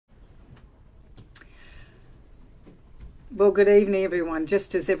Well, good evening, everyone.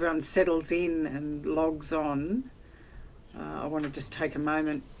 Just as everyone settles in and logs on, I want to just take a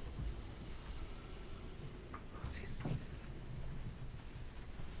moment.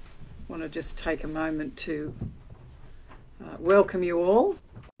 To welcome you all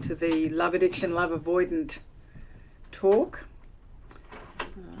to the Love Addiction, Love Avoidant talk.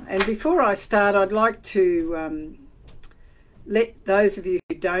 And before I start, I'd like to let those of you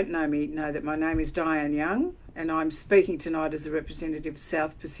who don't know me know that my name is Diane Young, and I'm speaking tonight as a representative of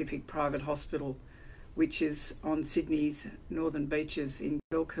South Pacific Private Hospital, which is on Sydney's Northern Beaches in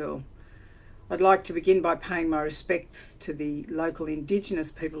Curl. I'd like to begin by paying my respects to the local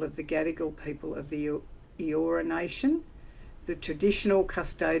Indigenous people of the Gadigal people of the Eora Nation, the traditional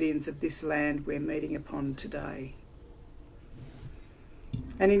custodians of this land we're meeting upon today.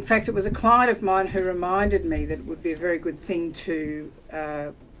 And in fact, it was a client of mine who reminded me that it would be a very good thing to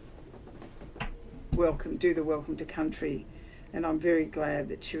do the welcome to country, and I'm very glad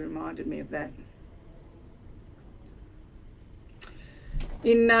that she reminded me of that.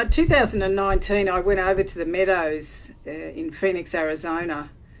 In 2019, I went over to the Meadows in Phoenix,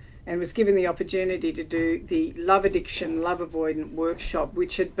 Arizona, and was given the opportunity to do the Love Addiction, Love Avoidant workshop,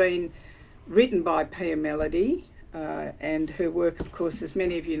 which had been written by Pia Melody, and her work, of course, as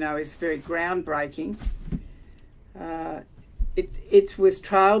many of you know, is very groundbreaking. It was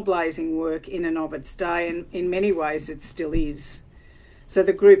trailblazing work in and of its day, and in many ways it still is. So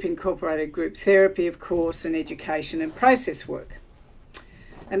the group incorporated group therapy, of course, and education and process work.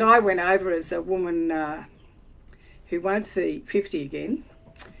 And I went over as a woman who won't see 50 again,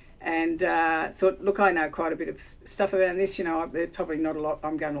 and thought, look, I know quite a bit of stuff around this, you know, there's probably not a lot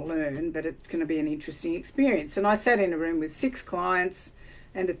I'm going to learn, but it's going to be an interesting experience. And I sat in a room with 6 clients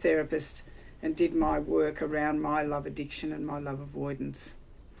and a therapist and did my work around my love addiction and my love avoidance.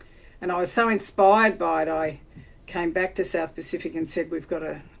 And I was so inspired by it, I came back to South Pacific and said, we've got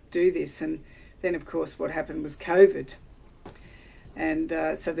to do this. And then, of course, what happened was COVID. And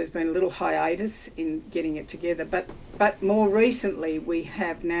so there's been a little hiatus in getting it together. But more recently, we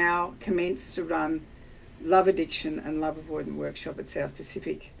have now commenced to run Love Addiction and Love Avoidant workshop at South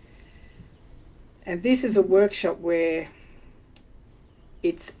Pacific. And this is a workshop where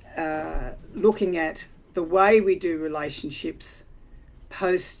it's looking at the way we do relationships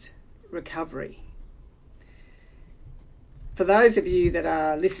post-recovery. For those of you that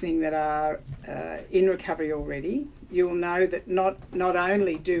are listening that are in recovery already, you'll know that not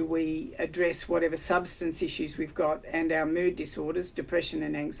only do we address whatever substance issues we've got and our mood disorders, depression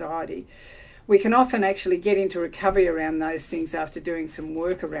and anxiety, we can often actually get into recovery around those things after doing some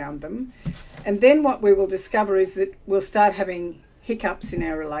work around them. And then what we will discover is that we'll start having hiccups in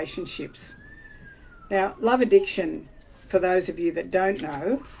our relationships. Now, love addiction, for those of you that don't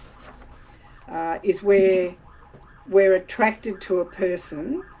know, is where we're attracted to a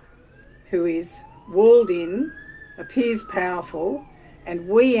person who is walled in, appears powerful, and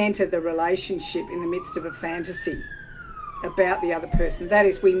we enter the relationship in the midst of a fantasy about the other person. That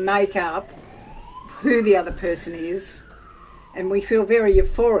is, we make up who the other person is, and we feel very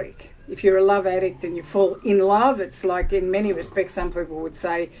euphoric. If you're a love addict and you fall in love, it's like, in many respects, some people would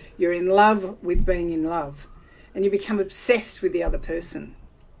say you're in love with being in love, and you become obsessed with the other person.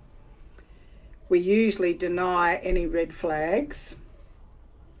 We usually deny any red flags,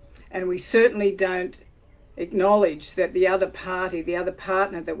 and we certainly don't acknowledge that the other party, the other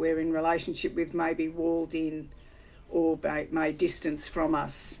partner that we're in relationship with, may be walled in or may distance from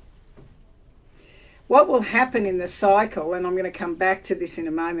us. What will happen in the cycle, and I'm going to come back to this in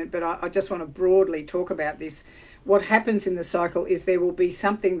a moment, but I just want to broadly talk about this. What happens in the cycle is there will be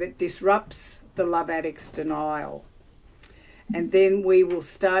something that disrupts the love addict's denial. And then we will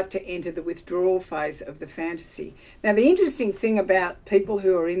start to enter the withdrawal phase of the fantasy. Now, the interesting thing about people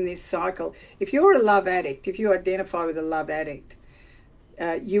who are in this cycle, if you're a love addict, if you identify with a love addict,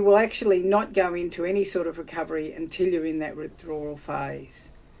 you will actually not go into any sort of recovery until you're in that withdrawal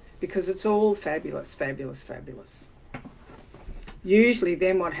phase, because it's all fabulous, fabulous, fabulous. Usually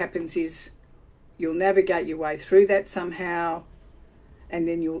then what happens is you'll navigate your way through that somehow, and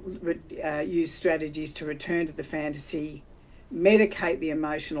then you'll use strategies to return to the fantasy, medicate the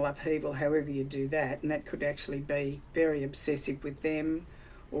emotional upheaval, however you do that, and that could actually be very obsessive with them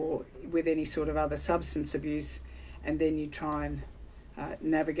or with any sort of other substance abuse, and then you try and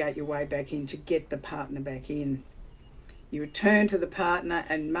navigate your way back in to get the partner back in. You return to the partner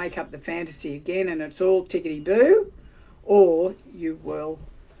and make up the fantasy again, and it's all tickety-boo, or you will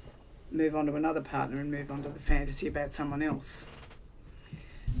move on to another partner and move on to the fantasy about someone else.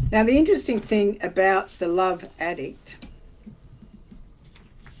 Now, the interesting thing about the love addict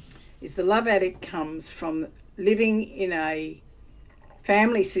is the love addict comes from living in a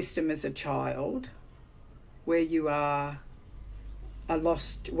family system as a child where you are a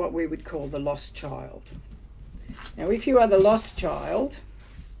lost, what we would call the lost child. Now, if you are the lost child,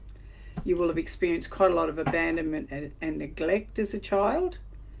 you will have experienced quite a lot of abandonment and neglect as a child.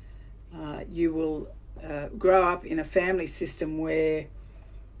 You will grow up in a family system where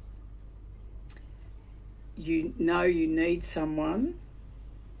you know you need someone.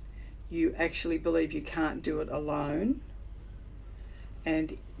 You actually believe you can't do it alone.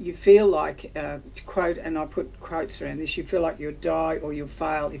 And you feel like, quote, and I put quotes around this, you feel like you'll die or you'll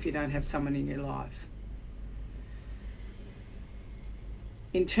fail if you don't have someone in your life.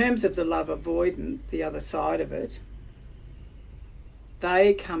 In terms of the love avoidant, the other side of it,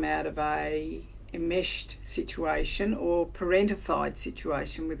 they come out of a enmeshed situation or parentified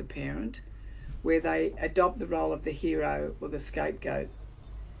situation with a parent where they adopt the role of the hero or the scapegoat.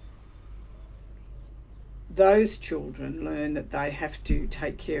 Those children learn that they have to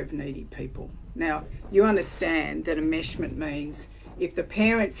take care of needy people. Now, you understand that enmeshment means if the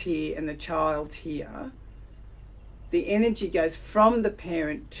parent's here and the child's here, the energy goes from the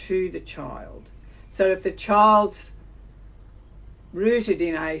parent to the child. So if the child's rooted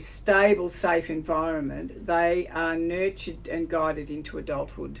in a stable, safe environment, they are nurtured and guided into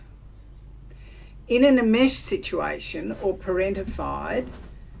adulthood. In an enmeshed situation or parentified,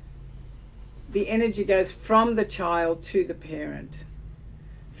 the energy goes from the child to the parent.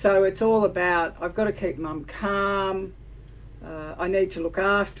 So it's all about, I've got to keep mum calm, I need to look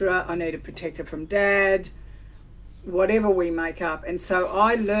after her, I need to protect her from dad, whatever we make up. And so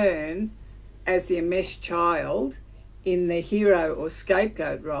I learn as the enmeshed child in the hero or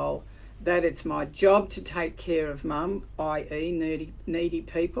scapegoat role that it's my job to take care of mum, i.e. needy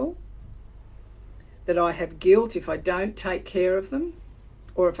people, that I have guilt if I don't take care of them,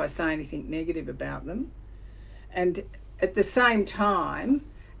 or if I say anything negative about them. And at the same time,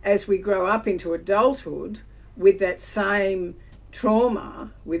 as we grow up into adulthood with that same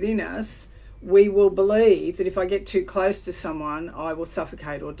trauma within us, we will believe that if I get too close to someone, I will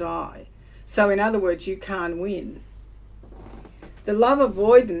suffocate or die. So in other words, you can't win. The love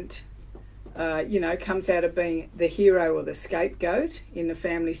avoidant, comes out of being the hero or the scapegoat in the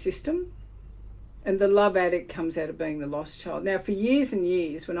family system. And the love addict comes out of being the lost child. Now, for years and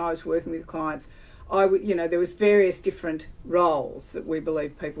years, when I was working with clients, there was various different roles that we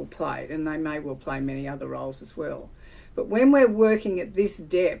believe people played, and they may well play many other roles as well. But when we're working at this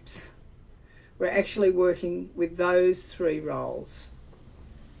depth, we're actually working with those three roles.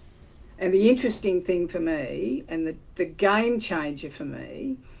 And the interesting thing for me, and the game changer for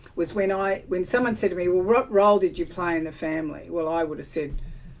me, was when someone said to me, well, what role did you play in the family? Well, I would have said,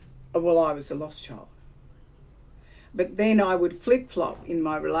 well, I was a lost child. But then I would flip-flop in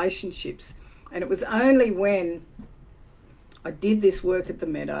my relationships. And it was only when I did this work at the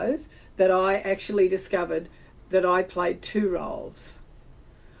Meadows that I actually discovered that I played two roles.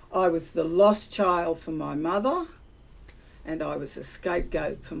 I was the lost child for my mother, and I was a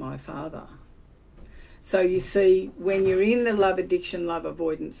scapegoat for my father. So you see, when you're in the love addiction, love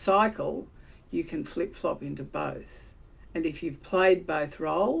avoidance cycle, you can flip-flop into both. And if you've played both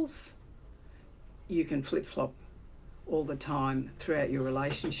roles, you can flip-flop all the time throughout your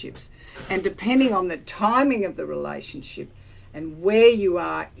relationships. And depending on the timing of the relationship and where you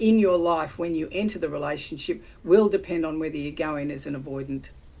are in your life when you enter the relationship will depend on whether you go in as an avoidant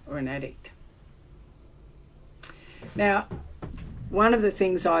or an addict. Now, one of the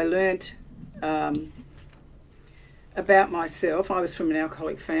things I learnt about myself, I was from an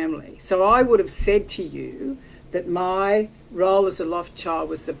alcoholic family. So I would have said to you that my role as a lost child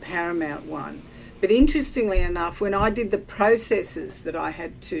was the paramount one. But interestingly enough, when I did the processes that I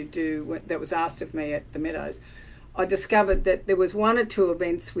had to do, that was asked of me at the Meadows, I discovered that there was one or two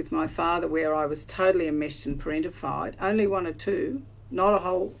events with my father where I was totally enmeshed and parentified, only one or two, not a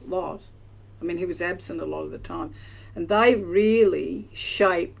whole lot. I mean, he was absent a lot of the time. And they really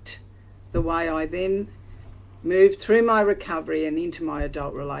shaped the way I then moved through my recovery and into my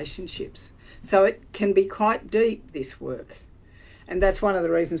adult relationships. So it can be quite deep, this work. And that's one of the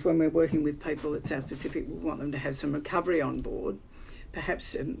reasons when we're working with people at South Pacific, we want them to have some recovery on board.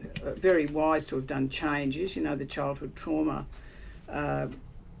 Perhaps very wise to have done changes, the childhood trauma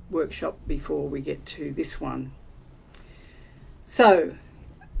workshop before we get to this one. So,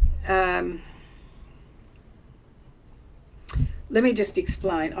 let me just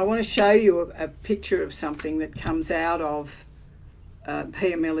explain. I want to show you a picture of something that comes out of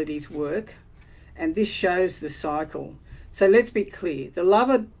Pia Melody's work, and this shows the cycle. So let's be clear. The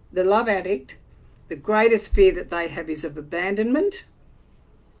love addict, the greatest fear that they have is of abandonment,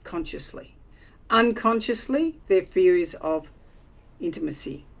 consciously. Unconsciously, their fear is of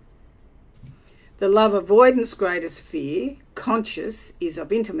intimacy. The love avoidance greatest fear, conscious, is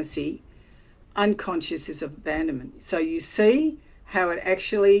of intimacy, unconscious is of abandonment. So you see how it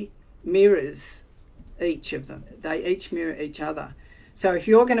actually mirrors each of them. They each mirror each other. So if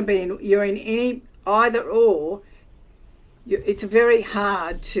you're going to be you're in any either or, it's very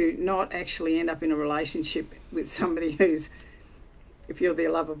hard to not actually end up in a relationship with somebody who's, if you're the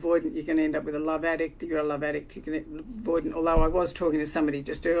love avoidant, you can end up with a love addict. If you're a love addict, you can avoidant. Although I was talking to somebody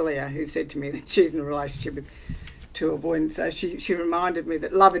just earlier who said to me that she's in a relationship with two avoidants. So she reminded me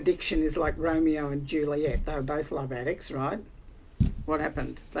that love addiction is like Romeo and Juliet. They were both love addicts, right? What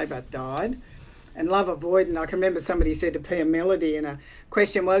happened? They both died. And love avoidant, I can remember somebody said to Pia Melody in a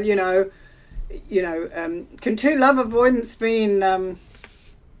question, well, can two love avoidants be in a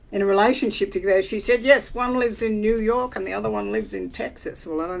relationship together? She said, yes, one lives in New York and the other one lives in Texas.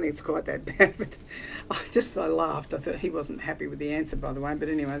 Well, I don't think it's quite that bad, but I laughed. I thought he wasn't happy with the answer, by the way, but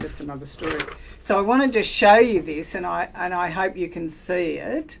anyway, that's another story. So I want to just show you this, and I hope you can see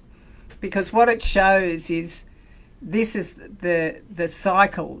it, because what it shows is this is the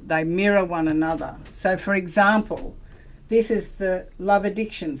cycle. They mirror one another. So, for example, this is the love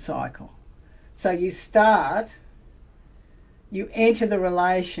addiction cycle. So you enter the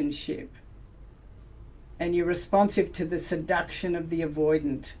relationship and you're responsive to the seduction of the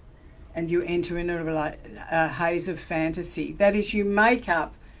avoidant, and you enter in a haze of fantasy. That is, you make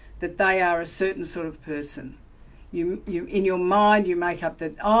up that they are a certain sort of person. You in your mind, you make up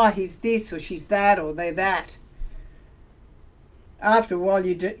that, oh, he's this or she's that or they're that. After a while,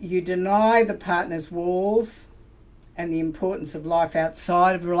 you deny the partner's walls and the importance of life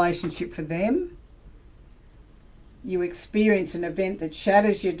outside of a relationship for them. You experience an event that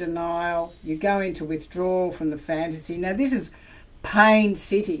shatters your denial. You go into withdrawal from the fantasy. Now, this is pain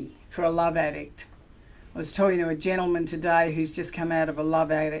city for a love addict. I was talking to a gentleman today who's just come out of a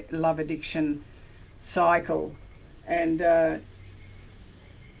love addiction cycle, and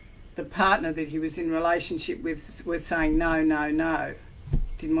the partner that he was in relationship with was saying no, no, no.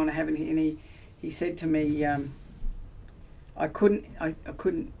 Didn't want to have any. He said to me, I couldn't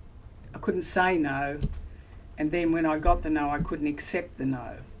say no. And then when I got the no, I couldn't accept the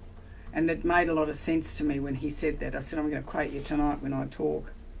no. And it made a lot of sense to me when he said that. I said, I'm going to quote you tonight when I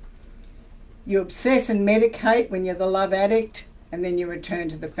talk. You obsess and medicate when you're the love addict, and then you return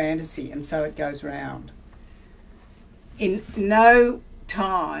to the fantasy, and so it goes round. In no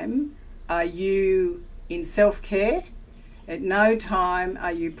time are you in self-care. At no time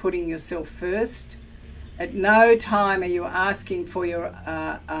are you putting yourself first. At no time are you asking for your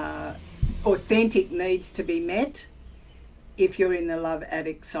authentic needs to be met if you're in the love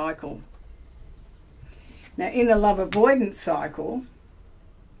addict cycle. Now, in the love avoidance cycle,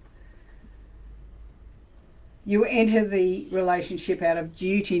 you enter the relationship out of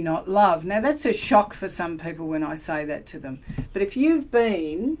duty, not love. Now, that's a shock for some people when I say that to them. But if you've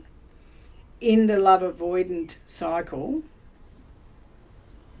been in the love avoidant cycle,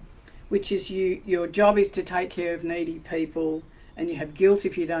 which is your job is to take care of needy people, and you have guilt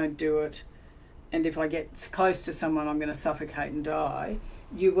if you don't do it, and if I get close to someone, I'm going to suffocate and die,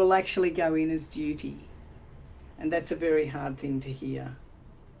 you will actually go in as duty. And that's a very hard thing to hear.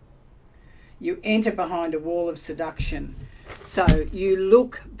 You enter behind a wall of seduction. So you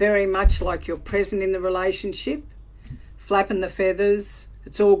look very much like you're present in the relationship, flapping the feathers,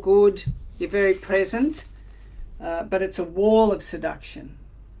 it's all good, you're very present, but it's a wall of seduction.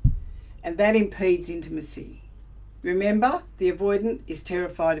 And that impedes intimacy. Remember, the avoidant is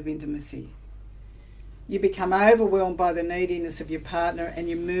terrified of intimacy. You become overwhelmed by the neediness of your partner, and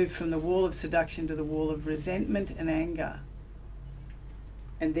you move from the wall of seduction to the wall of resentment and anger.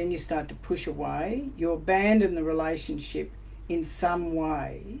 And then you start to push away. You abandon the relationship in some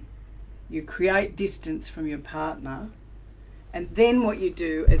way. You create distance from your partner. And then what you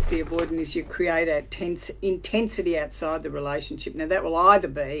do as the avoidant is you create intensity outside the relationship. Now, that will either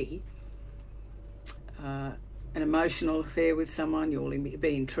be an emotional affair with someone, you'll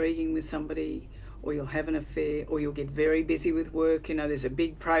be intriguing with somebody, or you'll have an affair, or you'll get very busy with work. You know, there's a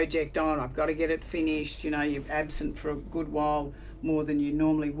big project on, I've got to get it finished. You know, you're absent for a good while, more than you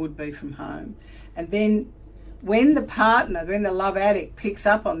normally would be from home. And then when the love addict picks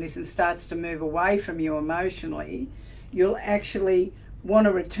up on this and starts to move away from you emotionally, you'll actually want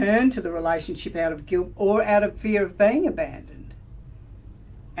to return to the relationship out of guilt or out of fear of being abandoned.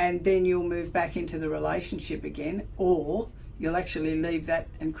 And then you'll move back into the relationship again, or you'll actually leave that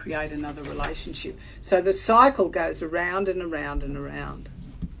and create another relationship. So the cycle goes around and around and around.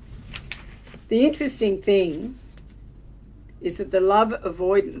 The interesting thing is that the love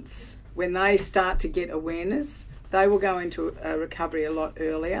avoidance when they start to get awareness, they will go into a recovery a lot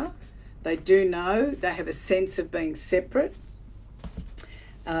earlier. They do know, they have a sense of being separate.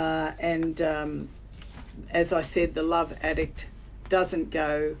 As I said, the love addict doesn't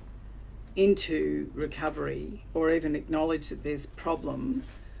go into recovery or even acknowledge that there's a problem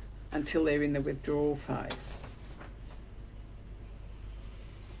until they're in the withdrawal phase.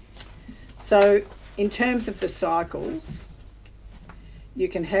 So in terms of the cycles, you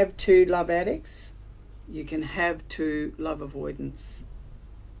can have 2 love addicts, you can have 2 love avoidance.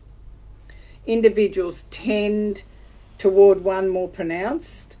 Individuals tend toward one more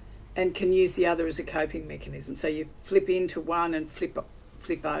pronounced and can use the other as a coping mechanism. So you flip into one and flip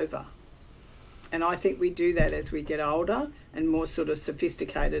over. And I think we do that as we get older and more sort of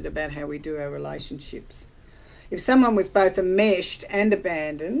sophisticated about how we do our relationships. If someone was both enmeshed and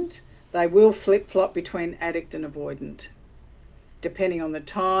abandoned, they will flip-flop between addict and avoidant, depending on the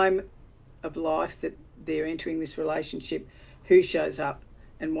time of life that they're entering this relationship, who shows up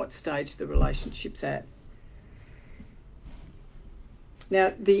and what stage the relationship's at.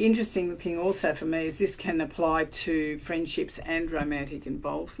 Now, the interesting thing also for me is this can apply to friendships and romantic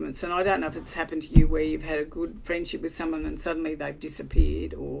involvements. And I don't know if it's happened to you where you've had a good friendship with someone and suddenly they've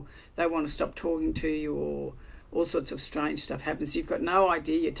disappeared, or they want to stop talking to you, or all sorts of strange stuff happens. You've got no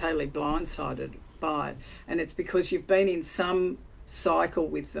idea, you're totally blindsided by it. And it's because you've been in some cycle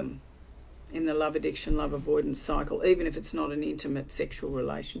with them, in the love addiction, love avoidance cycle, even if it's not an intimate sexual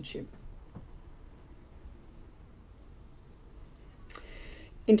relationship.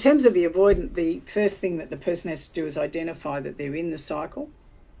 In terms of the avoidant, the first thing that the person has to do is identify that they're in the cycle,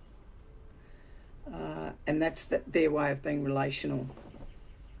 and that's their way of being relational.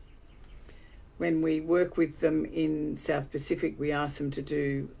 When we work with them in South Pacific, we ask them to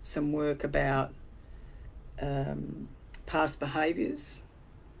do some work about past behaviours,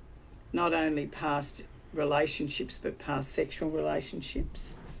 not only past relationships but past sexual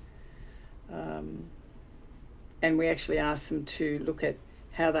relationships, and we actually ask them to look at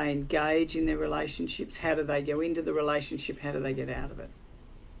how they engage in their relationships, how do they go into the relationship, how do they get out of it.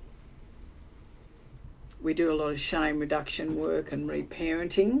 We do a lot of shame reduction work and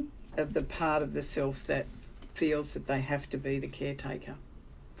reparenting of the part of the self that feels that they have to be the caretaker.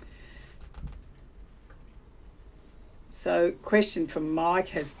 So question from Mike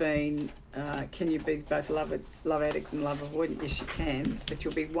has been, can you be both love addict and love avoidant? Yes, you can, but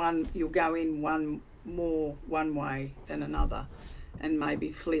you'll go in one way than another, and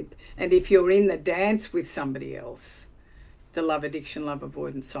maybe flip. And if you're in the dance with somebody else, the love addiction, love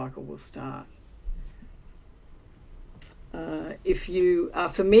avoidance cycle will start. If you are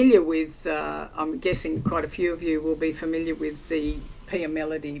familiar with, I'm guessing quite a few of you will be familiar with the Pia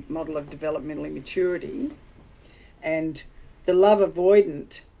Mellody model of developmental immaturity, and the love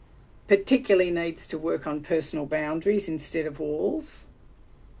avoidant particularly needs to work on personal boundaries instead of walls.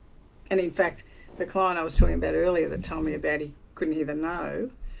 And in fact, the client I was talking about earlier that told me about he couldn't hear the no,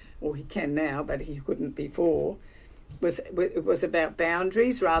 or he can now, but he couldn't before, it was about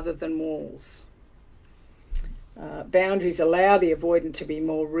boundaries rather than walls. Boundaries allow the avoidant to be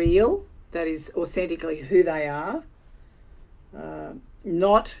more real, that is authentically who they are,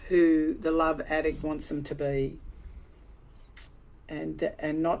 not who the love addict wants them to be, and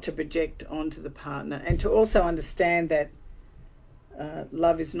not to project onto the partner, and to also understand that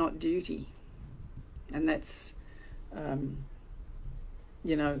love is not duty, and that's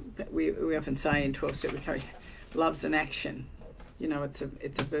you know, we often say in 12-step recovery, love's an action. You know, it's a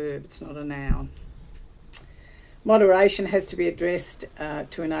verb, it's not a noun. Moderation has to be addressed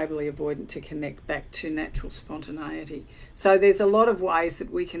to enable the avoidant to connect back to natural spontaneity. So there's a lot of ways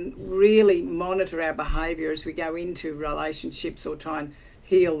that we can really monitor our behaviour as we go into relationships or try and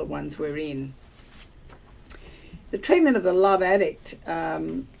heal the ones we're in. The treatment of the love addict,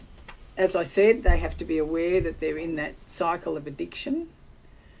 as I said, they have to be aware that they're in that cycle of addiction.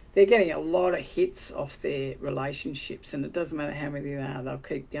 They're getting a lot of hits off their relationships, and it doesn't matter how many there are, they'll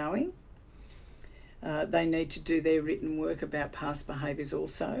keep going. They need to do their written work about past behaviours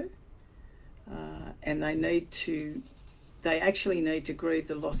also, and they actually need to grieve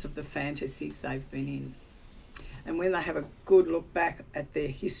the loss of the fantasies they've been in. And when they have a good look back at their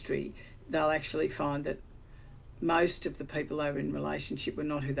history, they'll actually find that most of the people they were in relationship were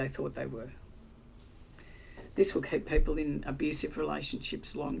not who they thought they were. This will keep people in abusive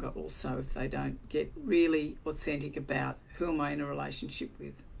relationships longer also, if they don't get really authentic about who am I in a relationship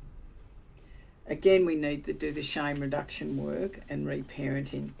with. Again, we need to do the shame reduction work and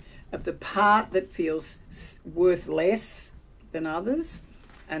reparenting of the part that feels worth less than others,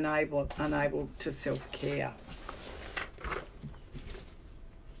 unable to self-care.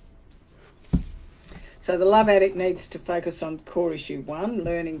 So the love addict needs to focus on core issue 1,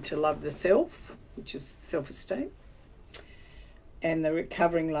 learning to love the self, which is self-esteem. And the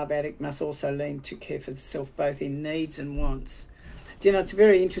recovering love addict must also learn to care for the self, both in needs and wants. Do you know, it's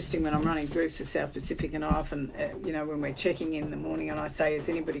very interesting when I'm running groups of South Pacific, and I often, you know, when we're checking in the morning and I say, has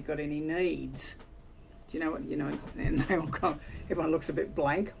anybody got any needs? Do you know what, you know, and they all go, everyone looks a bit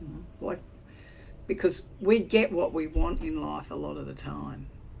blank. What? Because we get what we want in life a lot of the time,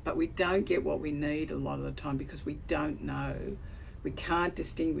 but we don't get what we need a lot of the time because we don't know. We can't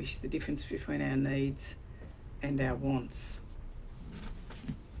distinguish the difference between our needs and our wants.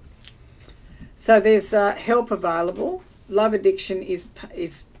 So there's help available. Love addiction is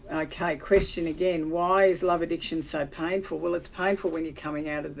okay. Question again, why is love addiction so painful? Well, it's painful when you're coming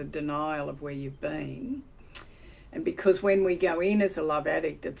out of the denial of where you've been. And because when we go in as a love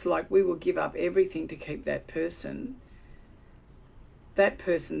addict, it's like we will give up everything to keep that person. That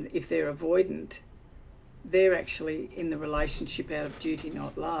person, if they're avoidant, they're actually in the relationship out of duty,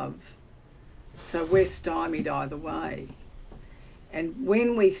 not love. So we're stymied either way. And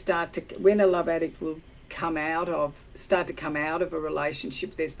when we when a love addict will start to come out of a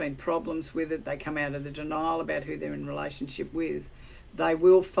relationship, there's been problems with it, they come out of the denial about who they're in relationship with, they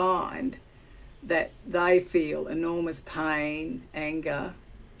will find that they feel enormous pain, anger,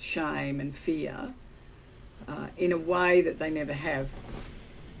 shame and fear in a way that they never have.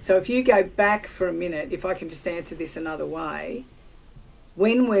 So if you go back for a minute, if I can just answer this another way,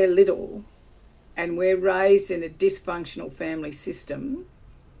 when we're little and we're raised in a dysfunctional family system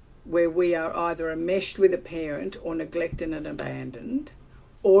where we are either enmeshed with a parent or neglected and abandoned,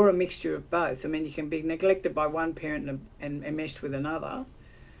 or a mixture of both. I mean, you can be neglected by one parent and enmeshed with another.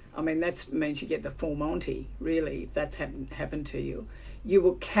 I mean, that means you get the full Monty, really, if that's happened to you. You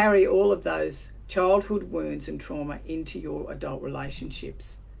will carry all of those childhood wounds and trauma into your adult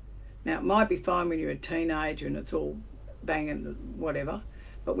relationships. Now, it might be fine when you're a teenager and it's all banging, whatever,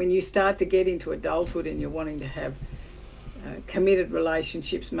 but when you start to get into adulthood and you're wanting to have committed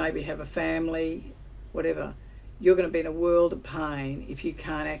relationships, maybe have a family, whatever, you're going to be in a world of pain if you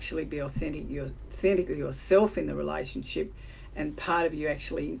can't actually be authentically yourself in the relationship, and part of you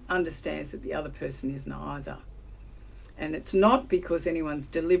actually understands that the other person isn't either. And it's not because anyone's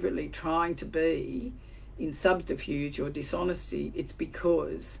deliberately trying to be in subterfuge or dishonesty, it's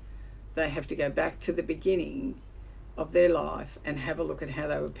because they have to go back to the beginning of their life and have a look at how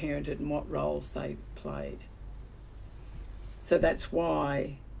they were parented and what roles they played. So that's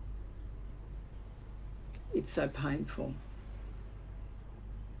why it's so painful.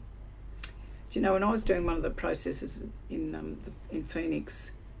 Do you know, when I was doing one of the processes in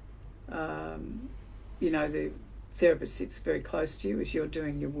Phoenix, you know, the therapist sits very close to you as you're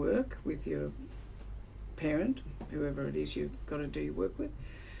doing your work with your parent, whoever it is you've got to do your work with.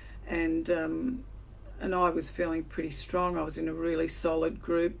 And I was feeling pretty strong. I was in a really solid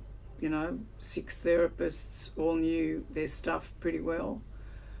group, you know, 6 therapists, all knew their stuff pretty well.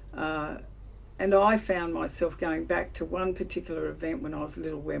 And I found myself going back to one particular event when I was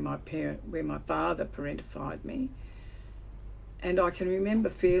little where my father parentified me. And I can remember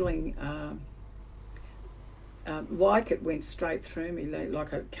feeling like it went straight through me,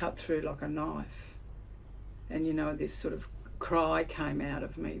 like it cut through like a knife. And, you know, this sort of cry came out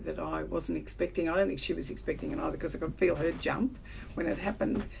of me that I wasn't expecting. I don't think she was expecting it either, because I could feel her jump when it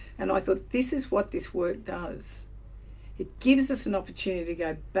happened. And I thought, this is what this work does. It gives us an opportunity to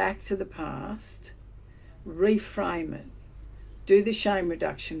go back to the past, reframe it, do the shame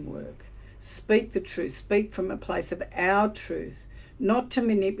reduction work, speak the truth, speak from a place of our truth, not to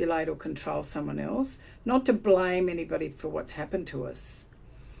manipulate or control someone else, not to blame anybody for what's happened to us,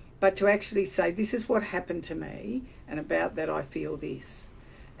 but to actually say, this is what happened to me, and about that I feel this.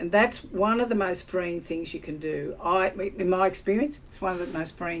 And that's one of the most freeing things you can do. In my experience, it's one of the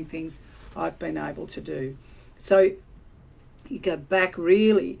most freeing things I've been able to do. So you go back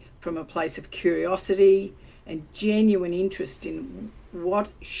really from a place of curiosity and genuine interest in what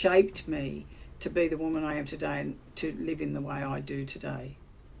shaped me to be the woman I am today and to live in the way I do today.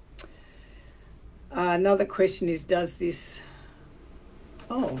 Another question is,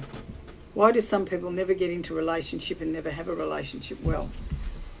 why do some people never get into a relationship and never have a relationship? Well,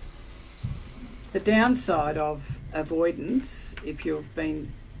 the downside of avoidance, if you've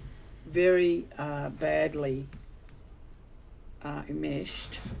been very badly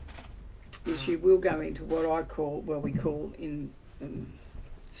enmeshed, is you will go into what we call in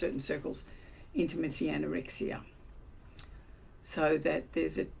certain circles, intimacy anorexia. So that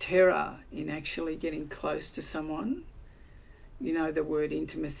there's a terror in actually getting close to someone. You know the word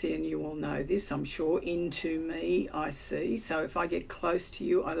intimacy, and you all know this, I'm sure. Into me, I see. So if I get close to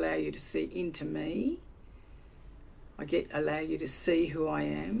you, I allow you to see into me. allow you to see who I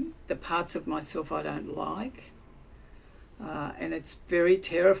am, the parts of myself I don't like. And it's very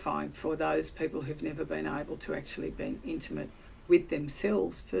terrifying for those people who've never been able to actually be intimate with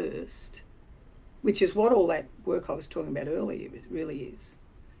themselves first, which is what all that work I was talking about earlier really is.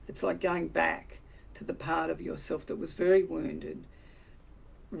 It's like going back to the part of yourself that was very wounded,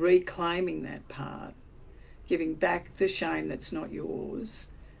 reclaiming that part, giving back the shame that's not yours,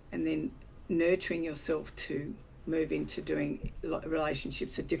 and then nurturing yourself to move into doing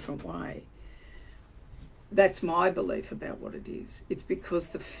relationships a different way. That's my belief about what it is. It's because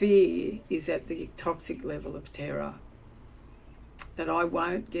the fear is at the toxic level of terror, that I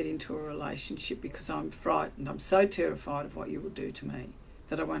won't get into a relationship because I'm frightened. I'm so terrified of what you will do to me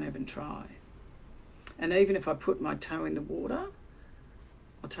that I won't even try. And even if I put my toe in the water,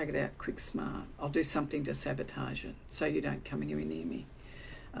 I'll take it out quick, smart. I'll do something to sabotage it so you don't come anywhere near me.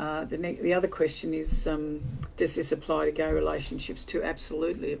 The other question is, does this apply to gay relationships too?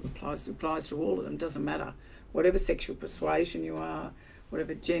 Absolutely, it applies to all of them. Doesn't matter. Whatever sexual persuasion you are,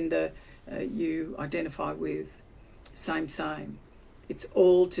 whatever gender you identify with, same. It's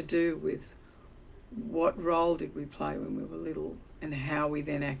all to do with what role did we play when we were little and how we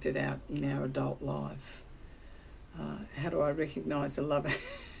then acted out in our adult life. How do I recognise a love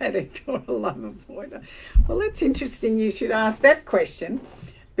addict or a love avoider? Well, that's interesting you should ask that question,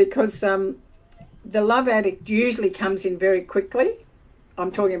 because the love addict usually comes in very quickly.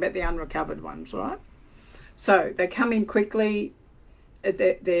 I'm talking about the unrecovered ones, right? So they come in quickly,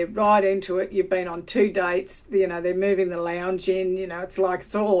 they're right into it. You've been on 2 dates, they're moving the lounge in, it's like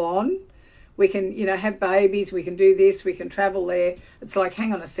it's all on. We can, have babies, we can do this, we can travel there. It's like,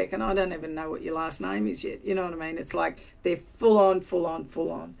 hang on a second, I don't even know what your last name is yet. You know what I mean? It's like they're full on.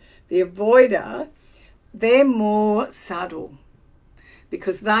 The avoider, they're more subtle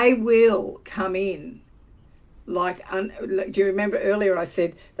because they will come in like, do you remember earlier I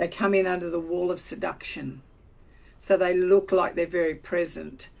said they come in under the wall of seduction? So they look like they're very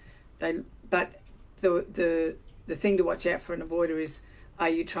present. But the thing to watch out for an avoider is, are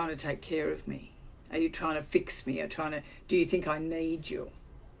you trying to take care of me? Are you trying to fix me? Do you think I need you,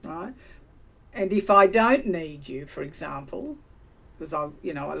 right? And if I don't need you, for example, because I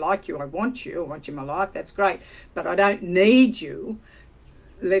like you, I want you in my life, that's great, but I don't need you,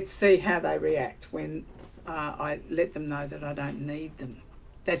 let's see how they react when I let them know that I don't need them.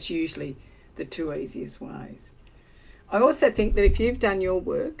 That's usually the 2 easiest ways. I also think that if you've done your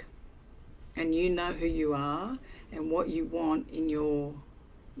work and you know who you are and what you want in your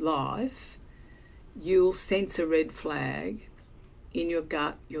life, you'll sense a red flag in your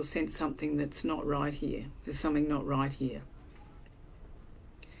gut. You'll sense something that's not right here. There's something not right here.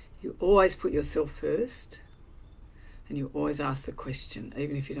 You always put yourself first and you always ask the question,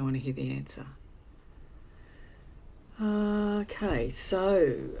 even if you don't want to hear the answer. Okay,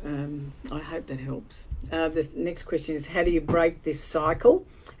 so I hope that helps. The next question is, how do you break this cycle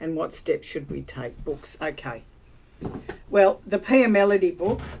and what steps should we take? Books. Okay. Well, the Pia Melody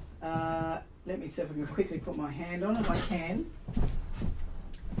book, let me see if I can quickly put my hand on it. I can.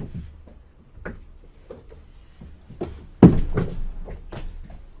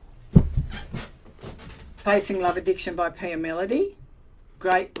 Facing Love Addiction by Pia Melody.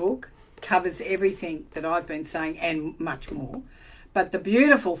 Great book. Covers everything that I've been saying and much more. But the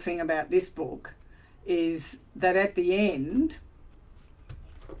beautiful thing about this book is that at the end,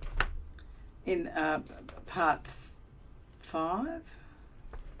 in part 4,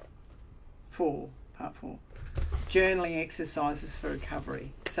 journaling exercises for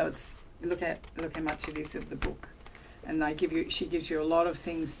recovery. So it's look how much it is of the book, and she gives you a lot of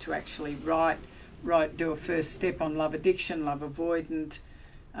things to actually write, do a first step on love addiction, love avoidant,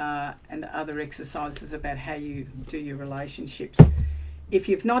 and other exercises about how you do your relationships. If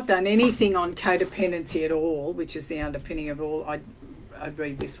you've not done anything on codependency at all, which is the underpinning of all, I'd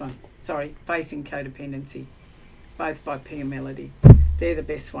read this one. Sorry, Facing Codependency, both by Pia Melody. They're the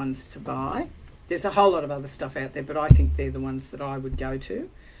best ones to buy. There's a whole lot of other stuff out there, but I think they're the ones that I would go to.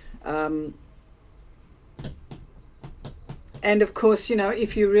 And of course,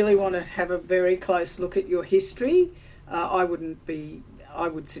 if you really want to have a very close look at your history, I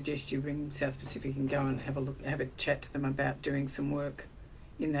would suggest you ring South Pacific and go and have a chat to them about doing some work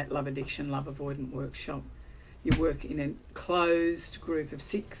in that love addiction, love avoidant workshop. You work in a closed group of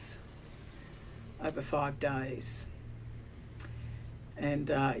 6 over 5 days.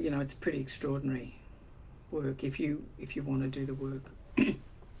 And, it's pretty extraordinary work if you want to do the work.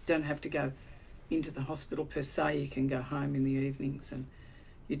 Don't have to go into the hospital per se. You can go home in the evenings and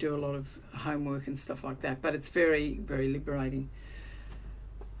you do a lot of homework and stuff like that. But it's very, very liberating.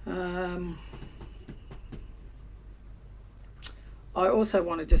 I also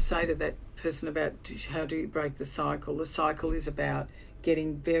want to just say to that person about how do you break the cycle. The cycle is about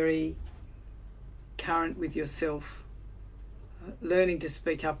getting very current with yourself, learning to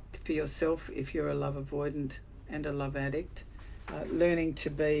speak up for yourself if you're a love avoidant and a love addict, learning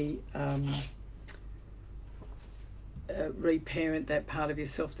to be reparent that part of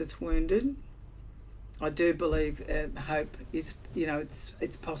yourself that's wounded. I do believe hope is,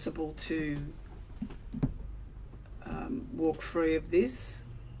 it's possible to walk free of this.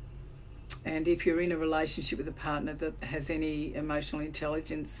 And if you're in a relationship with a partner that has any emotional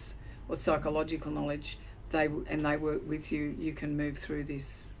intelligence or psychological knowledge, they work with you, you can move through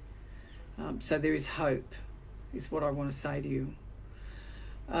this. So there is hope, is what I want to say to you.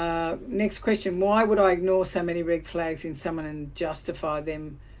 Next question. Why would I ignore so many red flags in someone and justify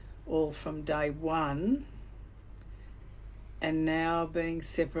them all from day one, and now being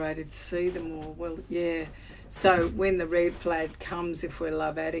separated see them all? Well, yeah. So when the red flag comes, if we're a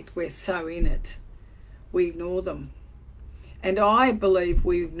love addict, we're so in it, we ignore them. And I believe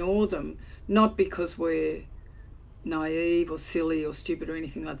we ignore them not because we're naive or silly or stupid or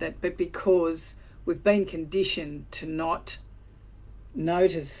anything like that, but because we've been conditioned to not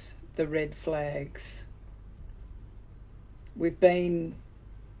notice the red flags. We've been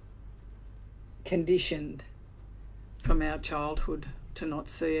conditioned from our childhood to not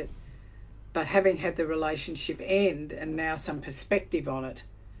see it. But having had the relationship end and now some perspective on it,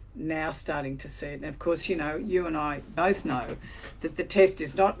 now starting to see it. And of course, you and I both know that the test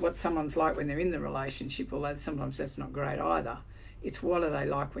is not what someone's like when they're in the relationship, although sometimes that's not great either. It's what are they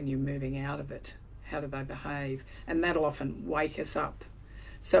like when you're moving out of it? How do they behave? And that'll often wake us up.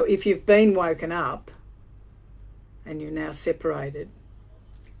 So if you've been woken up and you're now separated,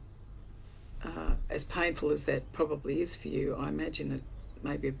 as painful as that probably is for you, I imagine it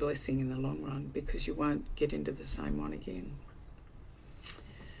may be a blessing in the long run, because you won't get into the same one again.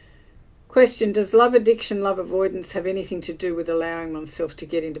 Question, does love addiction, love avoidance have anything to do with allowing oneself to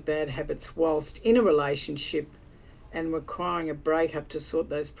get into bad habits whilst in a relationship and requiring a breakup to sort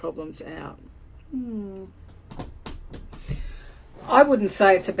those problems out? I wouldn't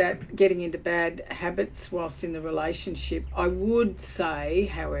say it's about getting into bad habits whilst in the relationship. I would say,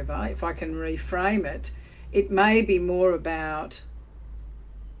 however, if I can reframe it, it may be more about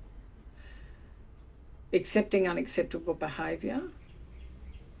accepting unacceptable behaviour,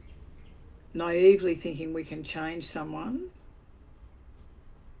 naively thinking we can change someone,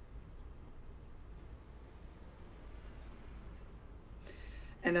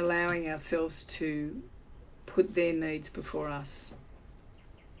 and allowing ourselves to put their needs before us.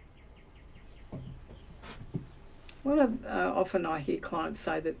 Well, often I hear clients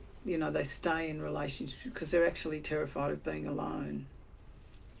say that, they stay in relationships because they're actually terrified of being alone.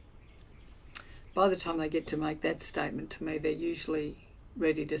 By the time they get to make that statement to me, they're usually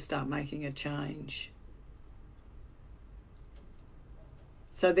ready to start making a change.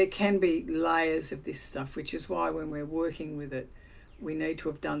 So there can be layers of this stuff, which is why when we're working with it, we need to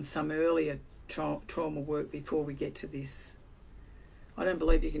have done some earlier trauma work before we get to this. I don't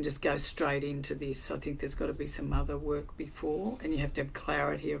believe you can just go straight into this. I think there's got to be some other work before, and you have to have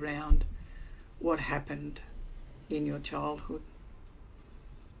clarity around what happened in your childhood.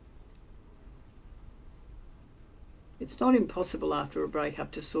 It's not impossible after a breakup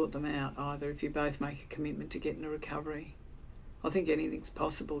to sort them out either, if you both make a commitment to get into recovery. I think anything's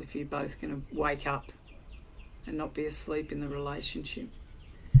possible if you're both going to wake up and not be asleep in the relationship.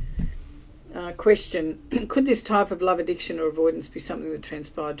 Question, could this type of love addiction or avoidance be something that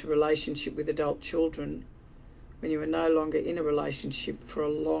transpired to relationship with adult children when you were no longer in a relationship for a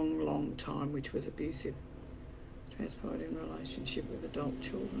long, long time, which was abusive? Transpired in relationship with adult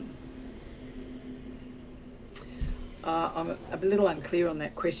children. I'm a little unclear on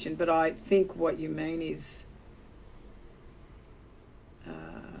that question, but I think what you mean is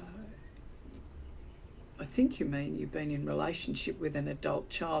I think you mean you've been in relationship with an adult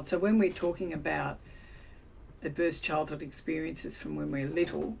child. So when we're talking about adverse childhood experiences from when we're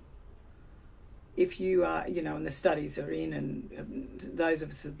little, if you are, and the studies are in, and those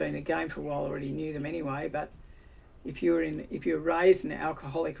of us who have been in the game for a while already knew them anyway, but if you're raised in an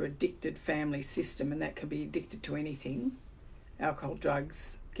alcoholic or addicted family system, and that can be addicted to anything, alcohol,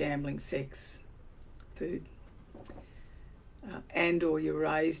 drugs, gambling, sex, food, and or you're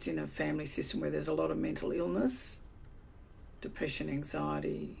raised in a family system where there's a lot of mental illness, depression,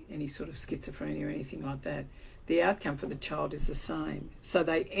 anxiety, any sort of schizophrenia or anything like that, the outcome for the child is the same. So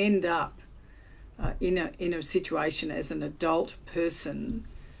they end up in a situation as an adult person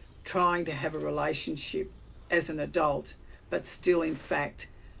trying to have a relationship as an adult, but still in fact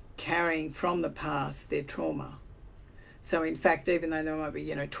carrying from the past their trauma. So in fact, even though they might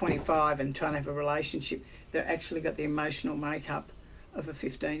be, 25 and trying to have a relationship, they've actually got the emotional makeup of a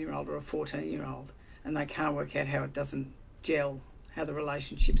 15-year-old or a 14-year-old, and they can't work out how it doesn't gel, how the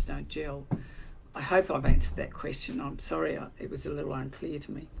relationships don't gel. I hope I've answered that question. I'm sorry, it was a little unclear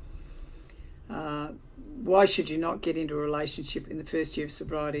to me. Why should you not get into a relationship in the first year of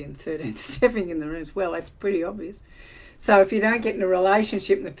sobriety and 13 stepping in the rooms? Well, that's pretty obvious. So if you don't get in a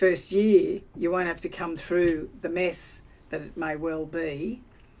relationship in the first year, you won't have to come through the mess that it may well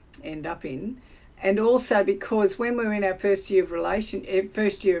end up in. And also because when we're in our first year of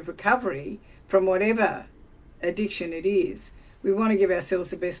recovery from whatever addiction it is, we want to give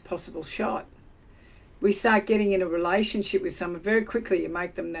ourselves the best possible shot. We start getting in a relationship with someone, very quickly you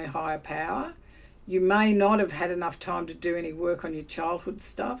make them their higher power. You may not have had enough time to do any work on your childhood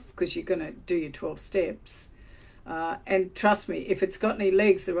stuff because you're going to do your 12 steps. And trust me, if it's got any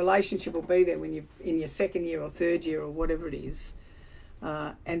legs, the relationship will be there when you're in your second year or third year or whatever it is.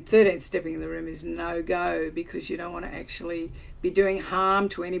 And 13 stepping in the room is no go because you don't want to actually be doing harm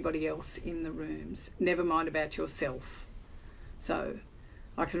to anybody else in the rooms, never mind about yourself. So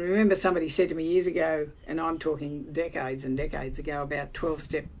I can remember somebody said to me years ago, and I'm talking decades and decades ago, about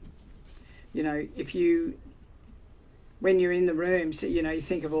 12-step. When you're in the rooms, you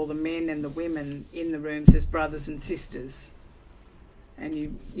think of all the men and the women in the rooms as brothers and sisters.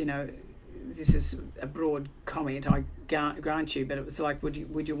 And this is a broad comment, I grant you, but it was like, would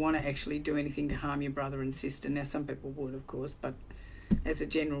you want to actually do anything to harm your brother and sister? Now, some people would, of course, but as a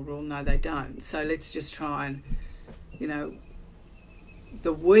general rule, no, they don't. So let's just try and,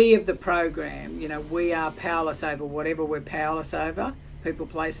 the we of the program, we are powerless over whatever we're powerless over, people,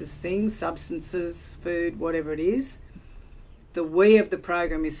 places, things, substances, food, whatever it is. The we of the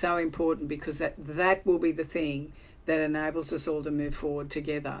program is so important because that will be the thing that enables us all to move forward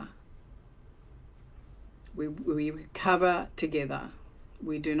together. We recover together.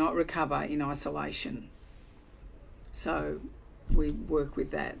 We do not recover in isolation. So we work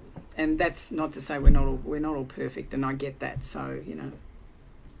with that. And that's not to say we're not all perfect, and I get that. So,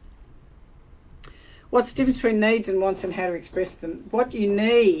 What's the difference between needs and wants and how to express them? What you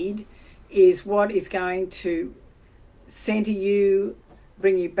need is what is going to centre you,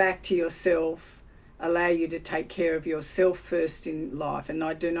 bring you back to yourself, allow you to take care of yourself first in life. And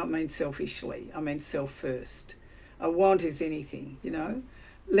I do not mean selfishly, I mean self first. A want is anything,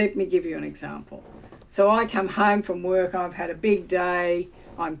 Let me give you an example. So I come home from work, I've had a big day,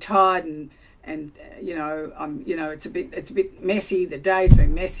 I'm tired and it's a bit messy, the day's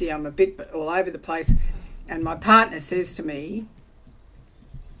been messy, I'm a bit all over the place, and my partner says to me,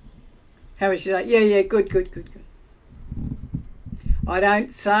 how was your day? Yeah, good. I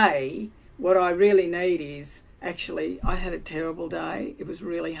don't say, what I really need is, actually, I had a terrible day, it was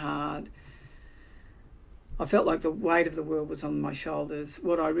really hard, I felt like the weight of the world was on my shoulders.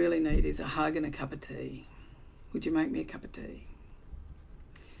 What I really need is a hug and a cup of tea. Would you make me a cup of tea?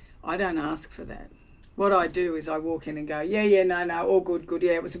 I don't ask for that. What I do is I walk in and go, no, all good,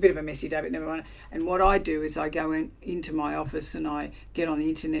 yeah, it was a bit of a messy day, but never mind. And what I do is I go into my office and I get on the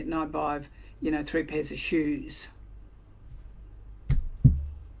internet and I buy, 3 pairs of shoes.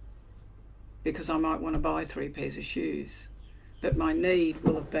 Because I might want to buy 3 pairs of shoes. But my need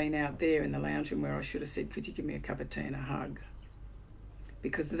will have been out there in the lounge room where I should have said, could you give me a cup of tea and a hug?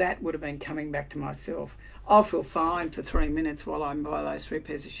 Because that would have been coming back to myself. I'll feel fine for 3 minutes while I buy those 3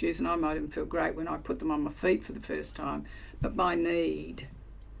 pairs of shoes, and I might even feel great when I put them on my feet for the first time. But my need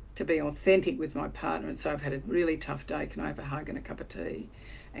to be authentic with my partner and say, I've had a really tough day, can I have a hug and a cup of tea?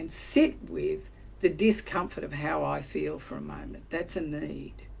 And sit with the discomfort of how I feel for a moment. That's a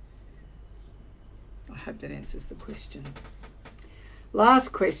need. I hope that answers the question.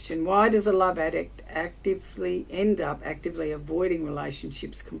 Last question, why does a love addict end up actively avoiding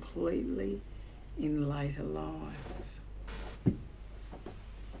relationships completely in later life?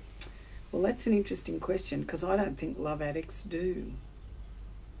 Well, that's an interesting question because I don't think love addicts do.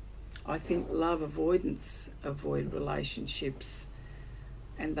 I think love avoidance avoid relationships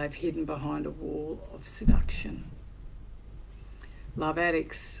and they've hidden behind a wall of seduction. Love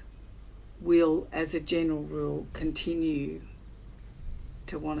addicts will, as a general rule, continue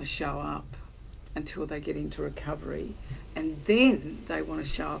to want to show up until they get into recovery, and then they want to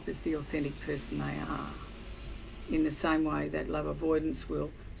show up as the authentic person they are, in the same way that love avoidance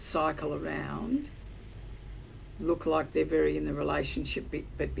will cycle around, look like they're very in the relationship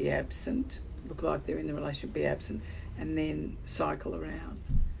but be absent, look like they're in the relationship, be absent, and then cycle around.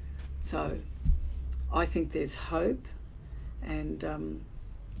 So I think there's hope, and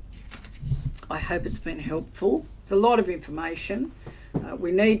I hope it's been helpful. It's a lot of information,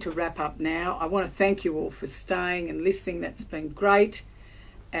 we need to wrap up now. I want to thank you all for staying and listening. That's been great.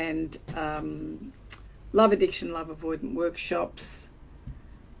 And Love Addiction, Love Avoidant workshops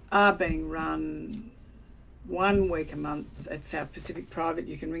are being run 1 week a month at South Pacific Private.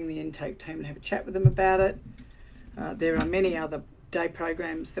 You can ring the intake team and have a chat with them about it. There are many other day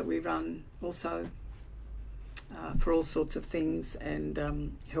programs that we run also for all sorts of things,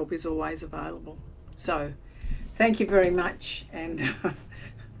 and help is always available. So thank you very much, and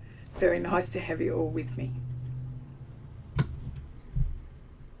very nice to have you all with me.